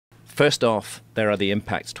First off, there are the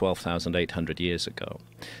impacts 12,800 years ago.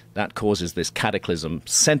 That causes this cataclysm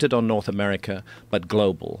centered on North America, but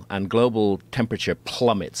global. And global temperature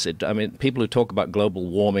plummets. I mean, people who talk about global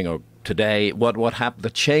warming or today, what happened, the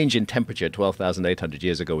change in temperature 12,800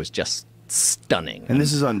 years ago is just stunning. And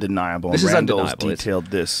this is undeniable. This is Randall's undeniable. detailed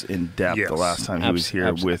this in depth the last time he was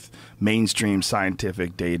here with mainstream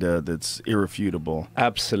scientific data that's irrefutable.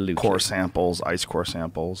 Absolutely. Core samples, ice core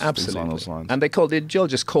samples, absolutely. things along those lines. And they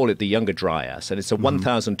geologists call it the Younger Dryas, and it's a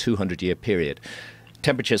 1,200-year period.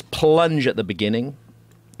 Temperatures plunge at the beginning,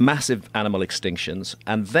 massive animal extinctions,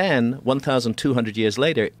 and then 1,200 years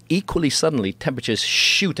later, equally suddenly, temperatures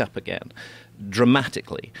shoot up again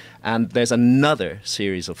dramatically, and there's another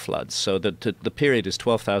series of floods. So the period is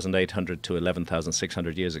 12,800 to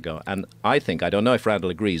 11,600 years ago, and I don't know if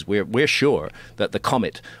Randall agrees, we're sure that the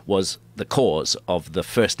comet was the cause of the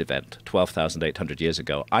first event 12,800 years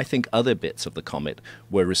ago. I think other bits of the comet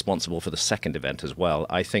were responsible for the second event as well.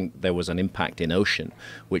 I think there was an impact in ocean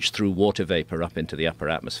which threw water vapor up into the upper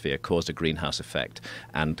atmosphere, caused a greenhouse effect,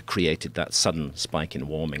 and created that sudden spike in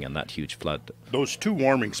warming and that huge flood. Those two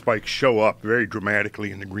warming spikes show up very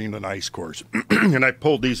dramatically in the Greenland ice cores. And I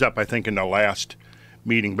pulled these up, I think, in the last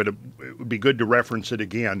meeting, but it would be good to reference it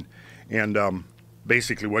again. And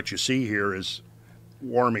basically what you see here is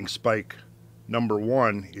warming spike number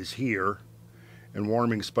 1 is here, and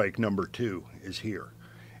warming spike number 2 is here.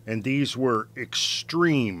 And these were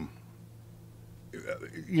extreme,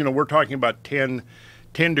 we're talking about 10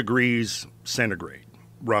 degrees centigrade,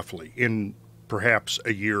 roughly, in perhaps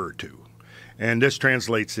a year or two. And this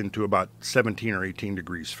translates into about 17 or 18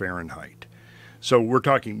 degrees Fahrenheit. So we're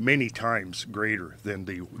talking many times greater than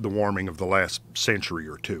the warming of the last century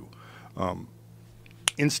or two.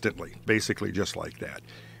 Instantly, basically just like that.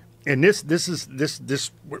 And this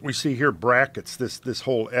what we see here brackets this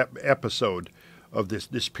whole episode of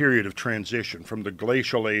this period of transition from the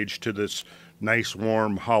glacial age to this nice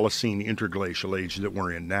warm Holocene interglacial age that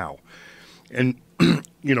we're in now. And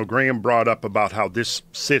Graham brought up about how this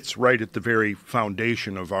sits right at the very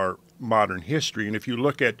foundation of our modern history. And if you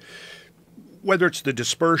look at whether it's the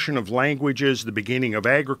dispersion of languages, the beginning of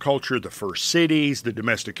agriculture, the first cities, the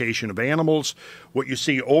domestication of animals, what you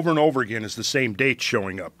see over and over again is the same dates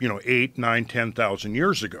showing up, 8, 9, 10,000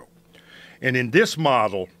 years ago. And in this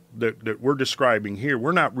model that we're describing here,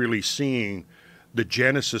 we're not really seeing the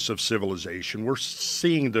genesis of civilization. We're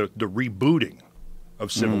seeing the rebooting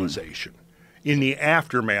of civilization in the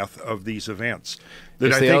aftermath of these events.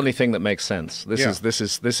 It's the only thing that makes sense. We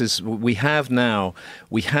have now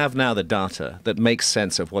the data that makes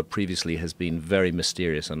sense of what previously has been very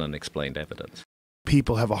mysterious and unexplained evidence.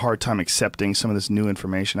 People have a hard time accepting some of this new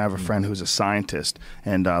information. I have a friend who's a scientist,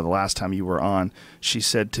 and the last time you were on, she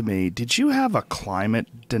said to me, "Did you have a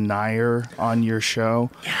climate denier on your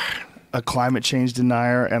show?" A climate change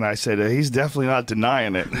denier, and I said, he's definitely not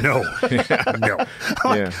denying it. No, no.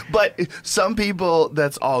 Yeah. But some people,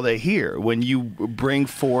 that's all they hear. When you bring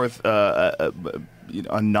forth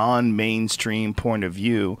a non-mainstream point of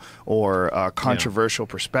view or a controversial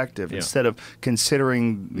perspective, instead of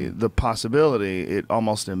considering the possibility, it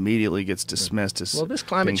almost immediately gets dismissed as well, this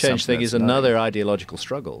climate change thing is another ideological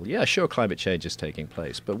struggle. Yeah, sure, climate change is taking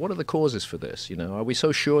place, but what are the causes for this? Are we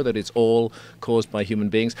so sure that it's all caused by human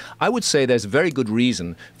beings? I would say there's very good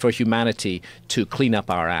reason for humanity to clean up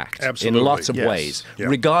our act in lots of ways,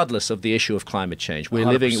 regardless of the issue of climate change.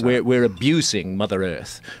 We're abusing Mother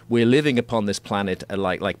Earth. We're living upon this planet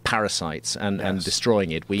like parasites and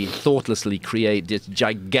destroying it. We thoughtlessly create these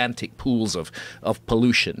gigantic pools of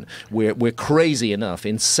pollution. We're crazy enough,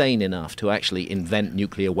 insane enough to actually invent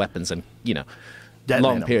nuclear weapons and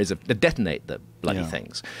long periods of detonate the bloody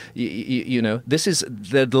things. There's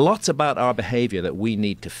lots about our behavior that we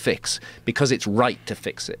need to fix because it's right to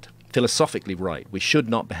fix it. Philosophically right. We should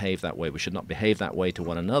not behave that way. We should not behave that way to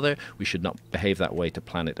one another. We should not behave that way to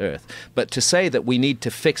planet Earth. But to say that we need to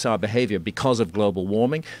fix our behavior because of global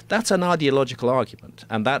warming, that's an ideological argument.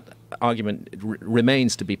 And that argument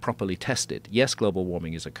remains to be properly tested. Yes, global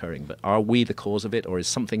warming is occurring, but are we the cause of it, or is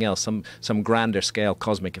something else, some grander scale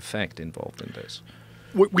cosmic effect involved in this?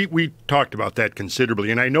 We talked about that considerably,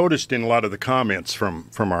 and I noticed in a lot of the comments from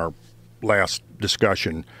our last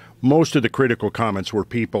discussion, most of the critical comments were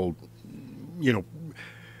people,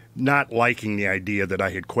 not liking the idea that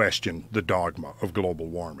I had questioned the dogma of global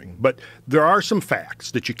warming. But there are some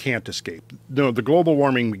facts that you can't escape. The global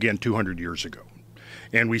warming began 200 years ago.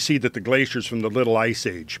 And we see that the glaciers from the Little Ice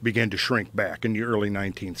Age began to shrink back in the early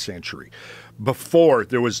 19th century. Before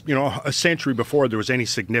there was, a century before there was any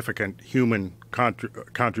significant human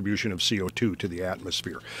contribution of CO2 to the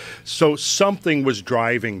atmosphere. So something was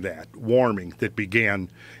driving that warming that began.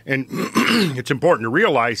 And it's important to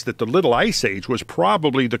realize that the Little Ice Age was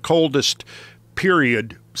probably the coldest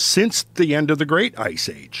period since the end of the Great Ice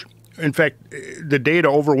Age. In fact, the data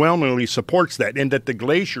overwhelmingly supports that, and that the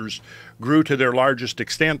glaciers grew to their largest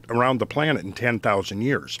extent around the planet in 10,000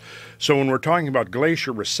 years. So when we're talking about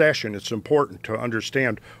glacier recession, it's important to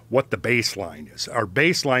understand what the baseline is. Our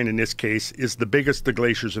baseline in this case is the biggest the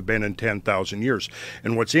glaciers have been in 10,000 years.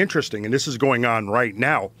 And what's interesting, and this is going on right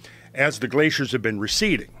now, as the glaciers have been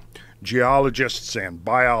receding, geologists and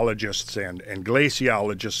biologists and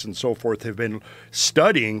glaciologists and so forth have been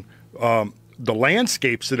studying the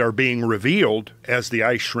landscapes that are being revealed as the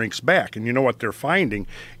ice shrinks back. And you know what they're finding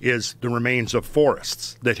is the remains of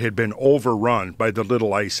forests that had been overrun by the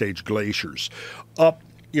Little Ice Age glaciers,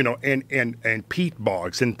 and peat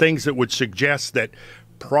bogs and things that would suggest that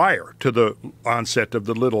prior to the onset of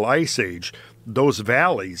the Little Ice Age, those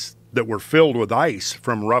valleys that were filled with ice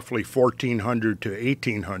from roughly 1400 to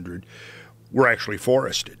 1800 were actually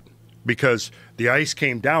forested, because the ice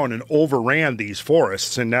came down and overran these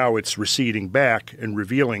forests, and now it's receding back and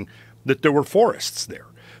revealing that there were forests there.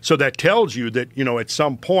 So that tells you that, at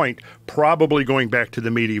some point, probably going back to the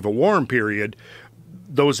medieval warm period,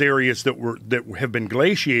 those areas that have been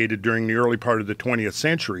glaciated during the early part of the 20th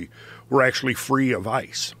century were actually free of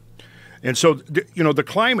ice. And so, the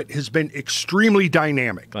climate has been extremely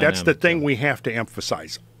dynamic. That's the thing we have to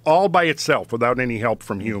emphasize, all by itself, without any help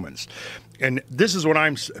from humans. And this is what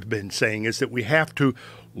I've been saying, is that we have to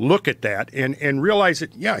look at that and realize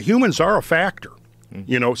that, humans are a factor.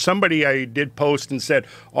 Somebody I did post and said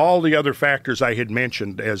all the other factors I had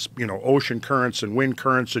mentioned as, ocean currents and wind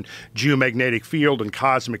currents and geomagnetic field and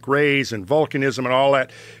cosmic rays and volcanism and all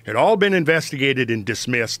that had all been investigated and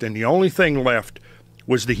dismissed, and the only thing left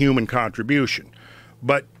was the human contribution.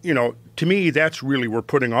 But, to me, that's really, we're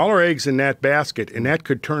putting all our eggs in that basket, and that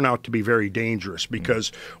could turn out to be very dangerous,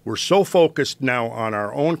 because we're so focused now on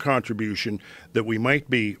our own contribution that we might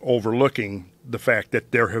be overlooking the fact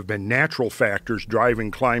that there have been natural factors driving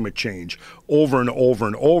climate change over and over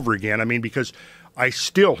and over again. I mean, because I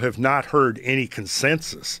still have not heard any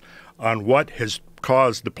consensus on what has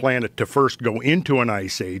caused the planet to first go into an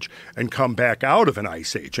ice age and come back out of an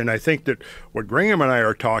ice age. And I think that what Graham and I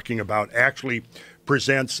are talking about actually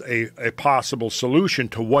presents a possible solution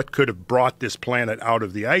to what could have brought this planet out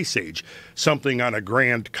of the ice age, something on a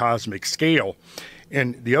grand cosmic scale.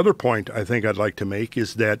 And the other point I think I'd like to make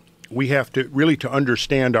is that we have to really, to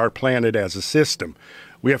understand our planet as a system,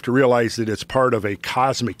 we have to realize that it's part of a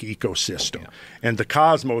cosmic ecosystem. And the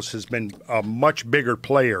cosmos has been a much bigger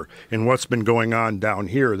player in what's been going on down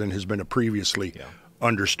here than has been previously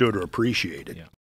understood or appreciated.